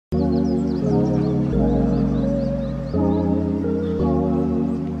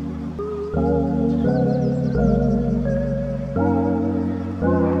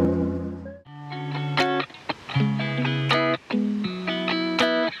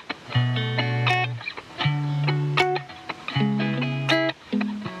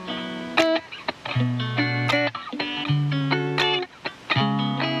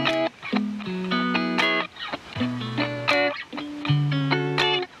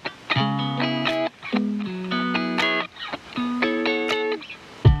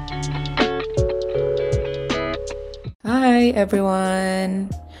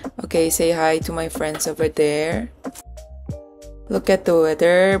everyone. Okay, say hi to my friends over there. Look at the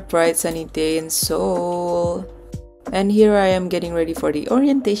weather, bright sunny day in Seoul. And here I am getting ready for the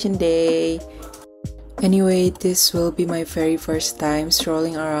orientation day. Anyway, this will be my very first time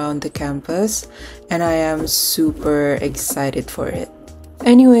strolling around the campus and I am super excited for it.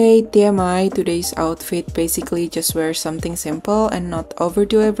 Anyway, TMI, today's outfit basically just wear something simple and not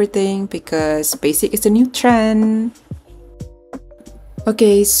overdo everything because basic is the new trend.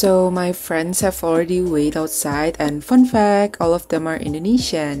 Okay, so my friends have already waited outside and fun fact, all of them are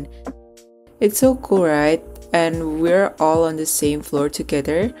Indonesian. It's so cool, right? And we're all on the same floor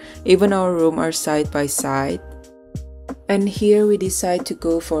together, even our room are side by side. And here we decide to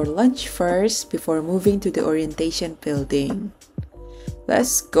go for lunch first before moving to the orientation building.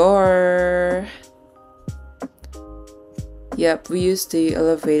 Let's go! Yep, we used the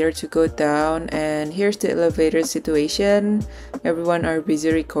elevator to go down and here's the elevator situation. Everyone are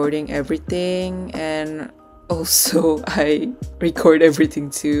busy recording everything and also I record everything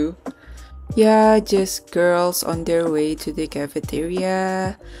too. Yeah, just girls on their way to the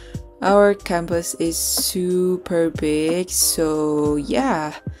cafeteria. Our campus is super big, so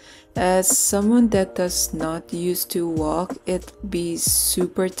yeah. As someone that does not used to walk, it'd be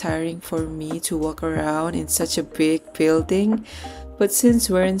super tiring for me to walk around in such a big building. But since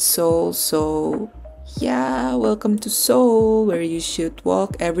we're in Seoul, so yeah, welcome to Seoul, where you should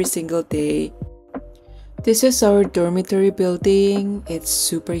walk every single day. This is our dormitory building. It's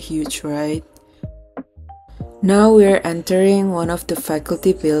super huge, right? Now we're entering one of the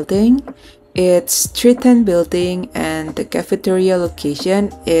faculty building. It's 310 building and the cafeteria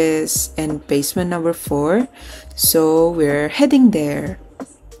location is in basement number 4. So we're heading there.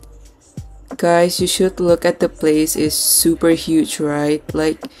 Guys, you should look at the place. It's super huge, right?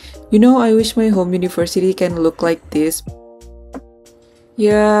 Like, I wish my home university can look like this.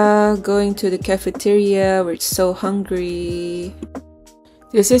 Yeah, going to the cafeteria, we're so hungry.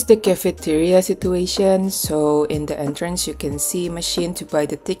 This is the cafeteria situation, so in the entrance you can see machine to buy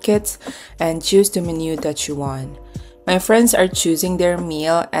the tickets and choose the menu that you want. My friends are choosing their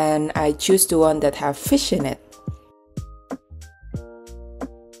meal and I choose the one that have fish in it.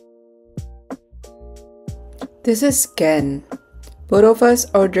 This is Ken. Both of us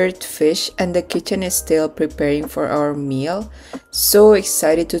ordered fish and the kitchen is still preparing for our meal. So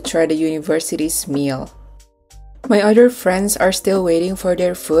excited to try the university's meal. My other friends are still waiting for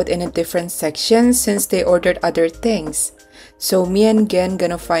their food in a different section since they ordered other things. So me and Gen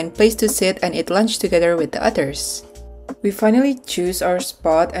gonna find place to sit and eat lunch together with the others. We finally choose our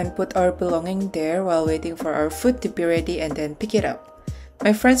spot and put our belonging there while waiting for our food to be ready and then pick it up.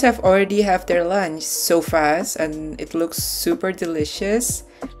 My friends have already have their lunch so fast and it looks super delicious.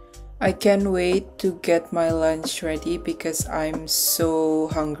 I can't wait to get my lunch ready because I'm so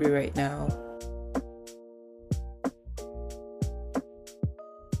hungry right now.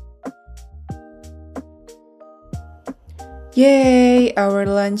 Yay! Our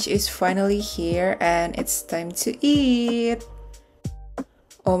lunch is finally here and it's time to eat!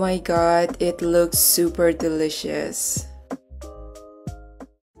 Oh my god, it looks super delicious.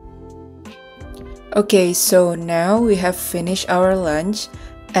 Okay, so now we have finished our lunch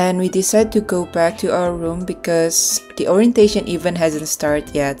and we decide to go back to our room because the orientation event hasn't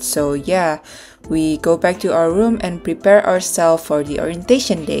started yet. So yeah, we go back to our room and prepare ourselves for the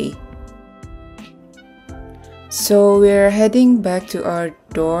orientation day. So we're heading back to our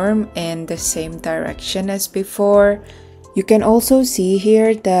dorm in the same direction as before. You can also see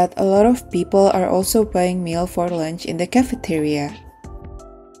here that a lot of people are also buying meal for lunch in the cafeteria.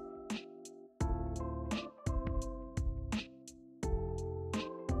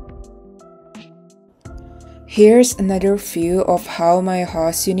 Here's another view of how my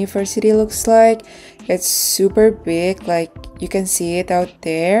host university looks like. It's super big, like you can see it out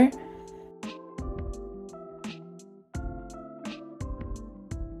there.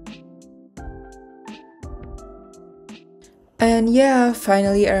 And yeah,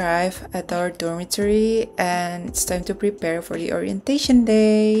 finally arrived at our dormitory and it's time to prepare for the orientation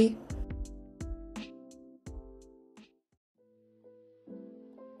day.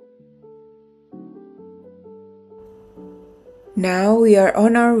 Now we are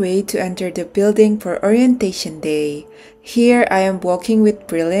on our way to enter the building for orientation day. Here I am walking with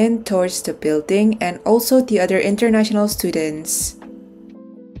Brilliant towards the building and also the other international students.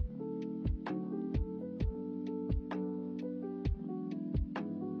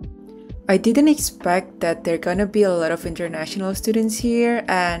 I didn't expect that there are gonna be a lot of international students here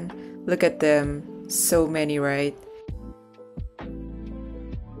and look at them, so many, right?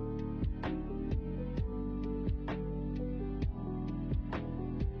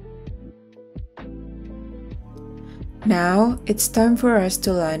 Now, it's time for us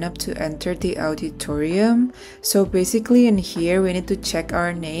to line up to enter the auditorium. So basically in here, we need to check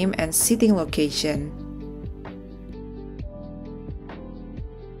our name and seating location.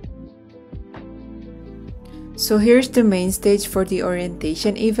 So here's the main stage for the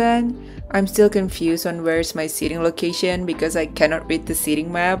orientation event. I'm still confused on where's my seating location because I cannot read the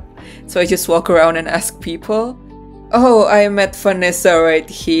seating map. So I just walk around and ask people. Oh, I met Vanessa right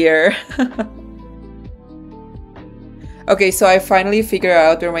here. Okay, so I finally figured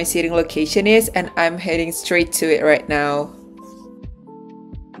out where my seating location is and I'm heading straight to it right now.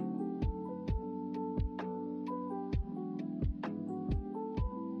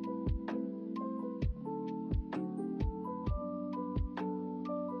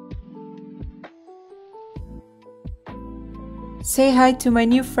 Say hi to my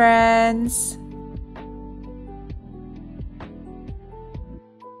new friends!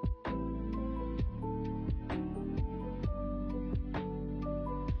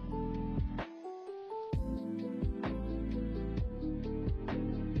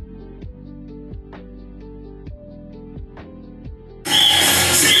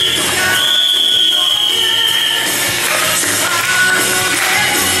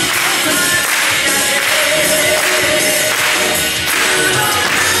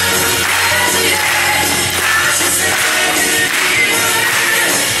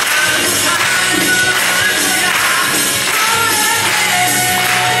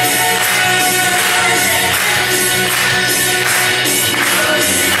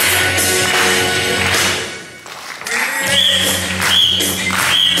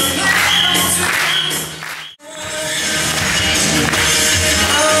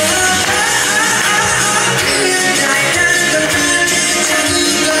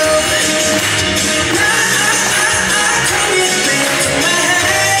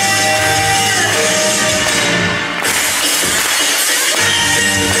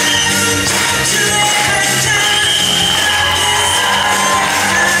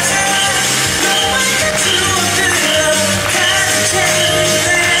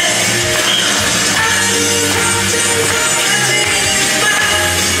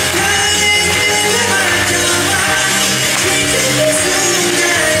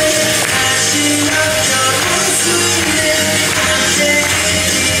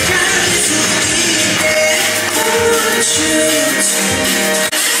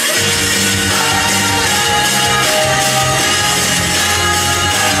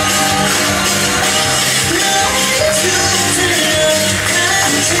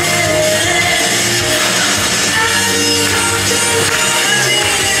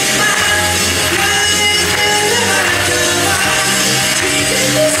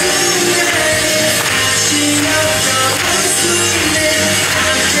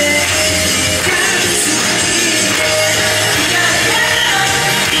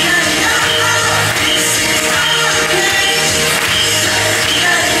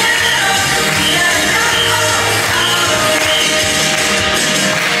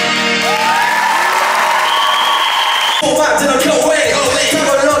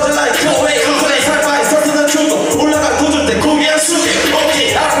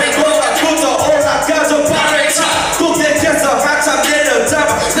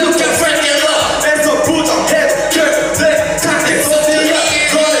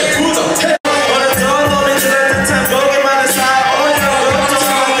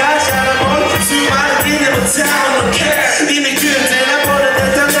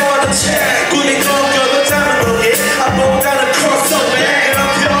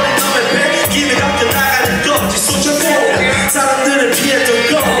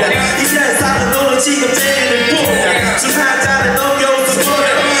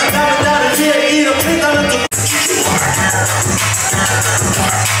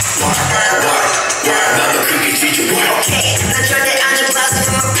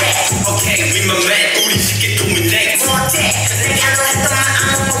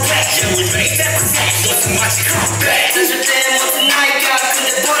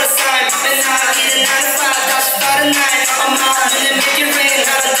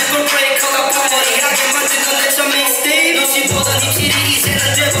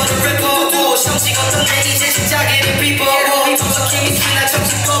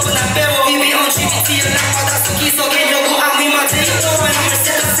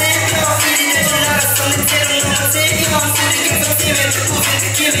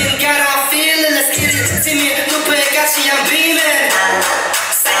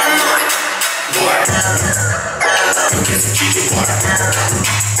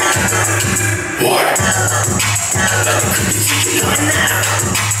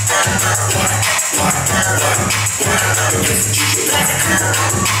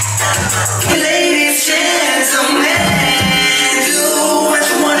 Ladies, gentlemen, do what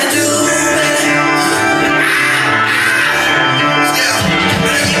you wanna do.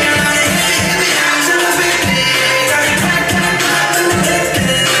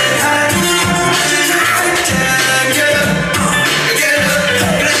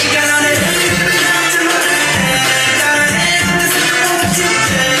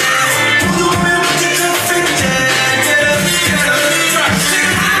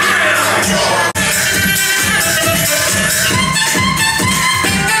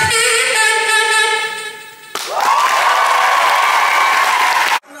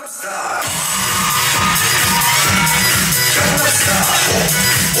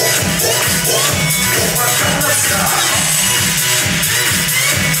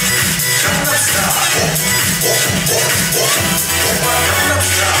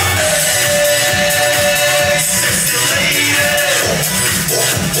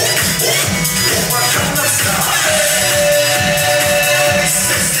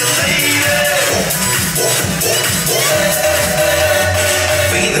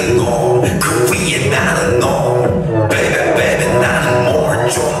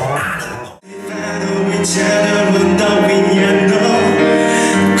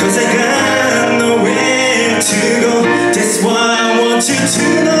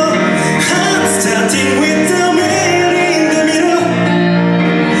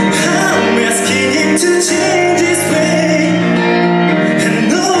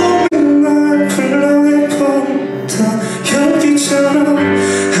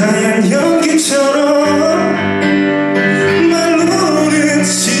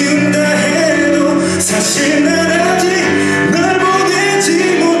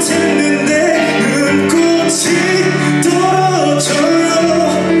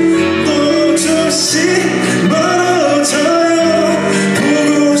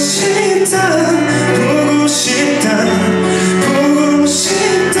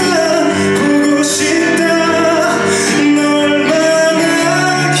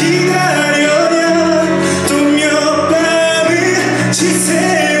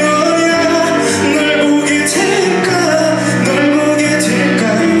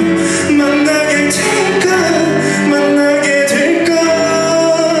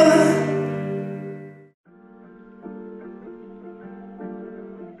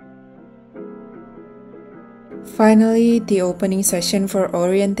 Finally, the opening session for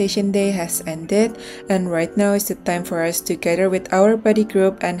Orientation Day has ended, and right now is the time for us to gather with our buddy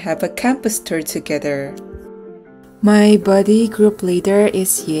group and have a campus tour together. My buddy group leader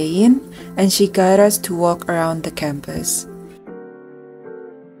is Yein, and she guided us to walk around the campus.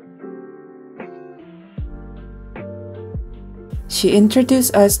 She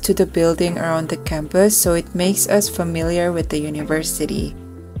introduced us to the building around the campus, so it makes us familiar with the university.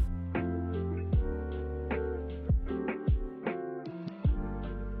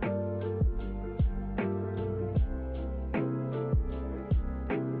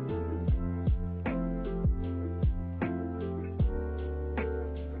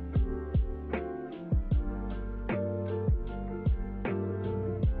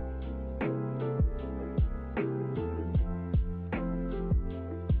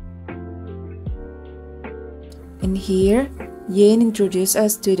 In here, Yin introduced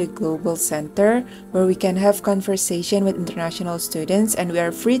us to the Global Center, where we can have conversation with international students, and we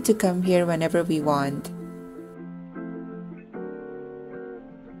are free to come here whenever we want.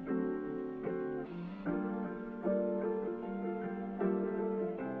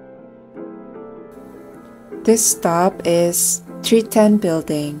 This stop is 310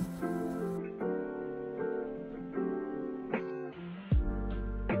 building.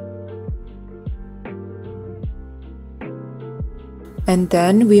 And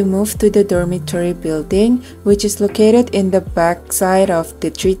then we move to the dormitory building, which is located in the back side of the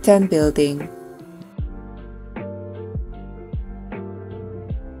 310 building.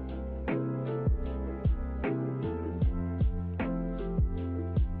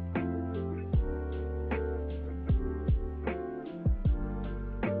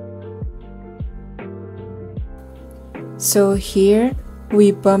 So here,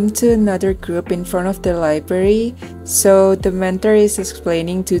 we bump to another group in front of the library, so the mentor is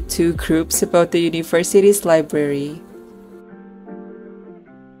explaining to two groups about the university's library.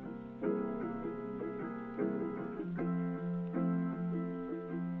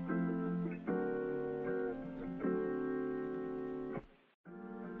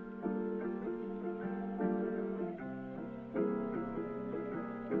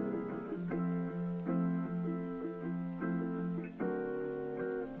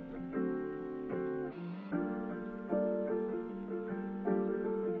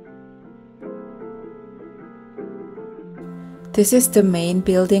 This is the main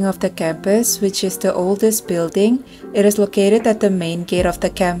building of the campus, which is the oldest building. It is located at the main gate of the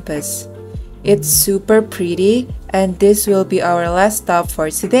campus. It's super pretty, and this will be our last stop for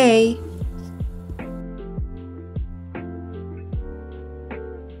today.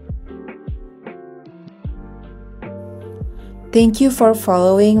 Thank you for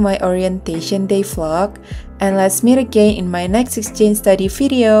following my orientation day vlog, and let's meet again in my next exchange study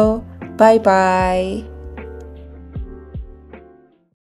video. Bye bye!